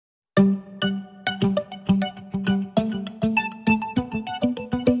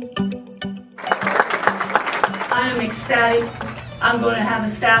ecstatic. I'm going to have a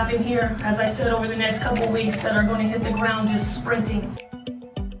staff in here, as I said, over the next couple of weeks that are going to hit the ground just sprinting.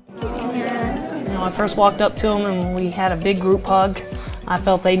 You know, I first walked up to them and we had a big group hug. I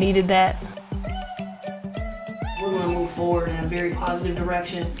felt they needed that. We're going to move forward in a very positive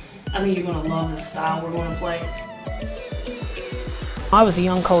direction. I think you're going to love the style we're going to play. I was a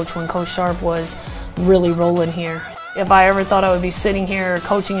young coach when Coach Sharp was really rolling here. If I ever thought I would be sitting here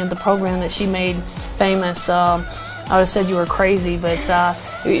coaching at the program that she made famous, I would have said you were crazy, but it's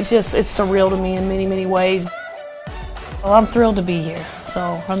surreal to me in many, many ways. Well, I'm thrilled to be here.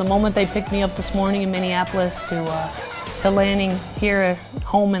 So from the moment they picked me up this morning in Minneapolis to landing here at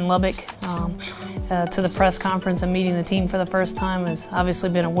home in Lubbock, to the press conference and meeting the team for the first time has obviously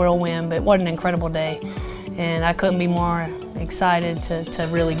been a whirlwind, but what an incredible day. And I couldn't be more excited to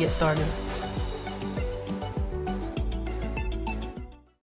really get started.